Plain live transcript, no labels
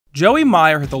Joey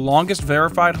Meyer hit the longest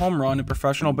verified home run in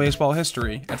professional baseball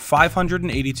history at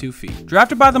 582 feet.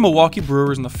 Drafted by the Milwaukee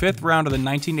Brewers in the 5th round of the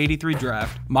 1983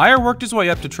 draft, Meyer worked his way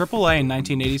up to AAA in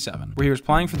 1987, where he was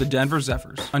playing for the Denver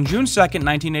Zephyrs. On June 2,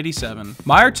 1987,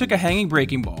 Meyer took a hanging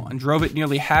breaking ball and drove it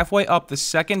nearly halfway up the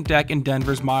second deck in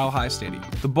Denver's Mile High Stadium.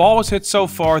 The ball was hit so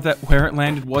far that where it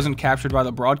landed wasn't captured by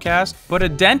the broadcast, but a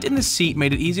dent in the seat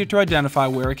made it easier to identify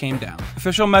where it came down.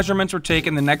 Official measurements were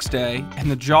taken the next day, and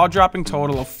the jaw-dropping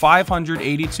total of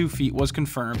 582 feet was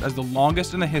confirmed as the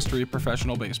longest in the history of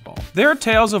professional baseball. There are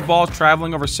tales of balls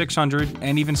traveling over 600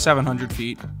 and even 700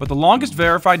 feet, but the longest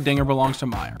verified dinger belongs to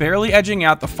Meyer, barely edging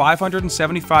out the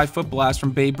 575-foot blast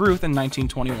from Babe Ruth in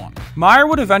 1921. Meyer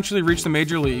would eventually reach the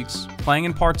major leagues, playing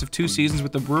in parts of 2 seasons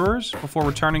with the Brewers before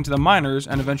returning to the minors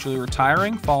and eventually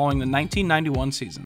retiring following the 1991 season.